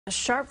A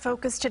sharp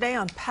focus today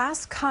on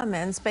past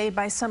comments made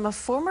by some of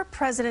former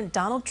President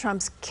Donald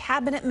Trump's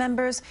cabinet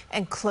members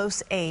and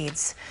close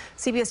aides.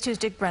 CBS 2's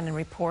Dick Brennan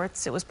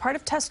reports it was part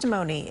of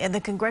testimony in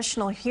the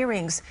congressional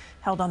hearings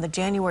held on the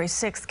January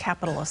 6th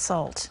Capitol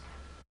assault.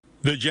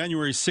 The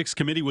January 6th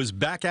committee was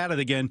back at it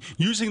again,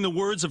 using the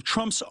words of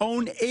Trump's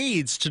own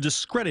aides to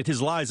discredit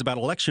his lies about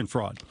election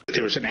fraud.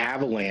 There was an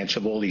avalanche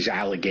of all these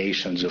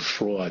allegations of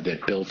fraud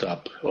that built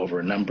up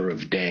over a number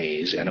of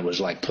days, and it was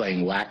like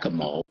playing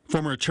whack-a-mole.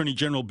 Former Attorney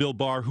General Bill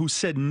Barr, who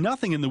said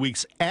nothing in the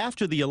weeks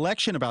after the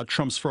election about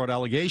Trump's fraud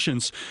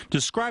allegations,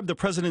 described the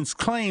president's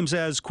claims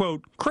as,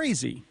 quote,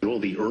 crazy. All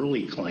the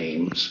early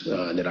claims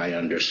that I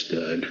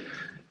understood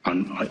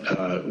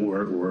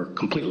were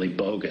completely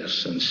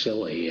bogus and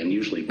silly and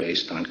usually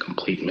based on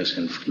complete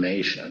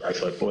misinformation. I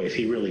thought, boy, if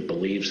he really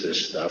believes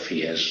this stuff, he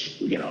has,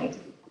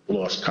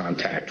 lost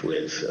contact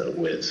with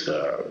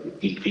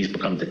he's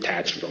become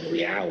detached from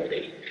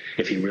reality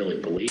if he really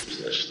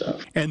believes this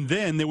stuff. And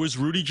then there was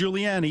Rudy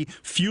Giuliani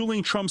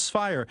fueling Trump's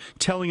fire,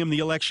 telling him the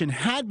election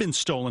had been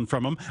stolen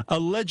from him,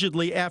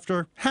 allegedly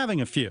after having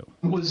a few.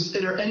 Was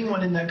there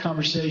anyone in that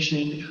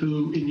conversation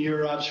who, in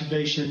your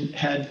observation,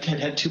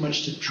 had too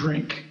much to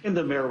drink? And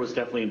the mayor was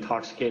definitely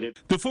intoxicated.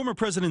 The former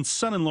president's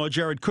son-in-law,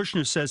 Jared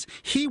Kushner, says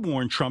he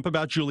warned Trump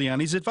about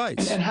Giuliani's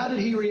advice. And how did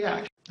he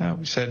react?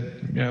 We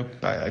said,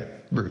 I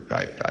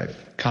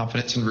have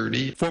confidence in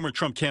Rudy. Former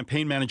Trump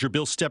campaign manager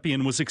Bill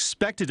Stepien was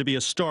expected to be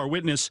a star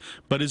witness,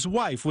 but his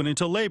wife went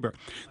into labor.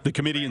 The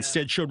committee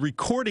instead showed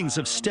recordings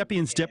of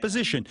Stepien's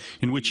deposition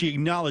in which he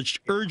acknowledged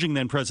urging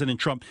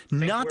then-President Trump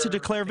not to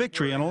declare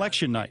victory on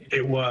election night.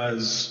 It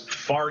was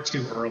far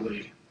too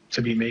early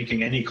to be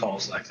making any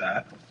calls like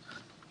that.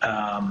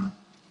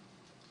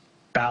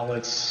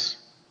 Ballots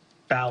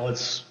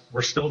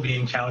were still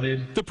being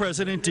counted. The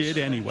president did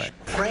anyway.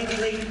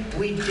 Frankly,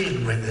 we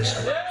did win this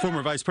election.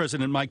 Former Vice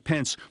President Mike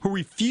Pence, who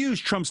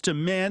refused Trump's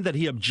demand that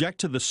he object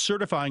to the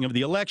certifying of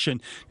the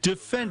election,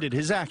 defended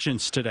his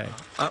actions today.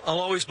 I'll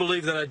always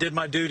believe that I did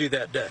my duty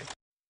that day.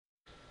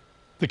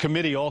 The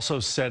committee also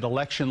said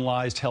election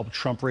lies helped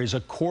Trump raise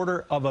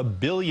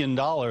 $250 million.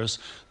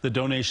 The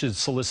donation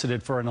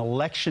solicited for an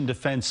election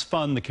defense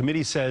fund, the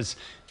committee says,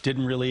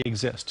 didn't really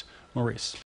exist. Maurice.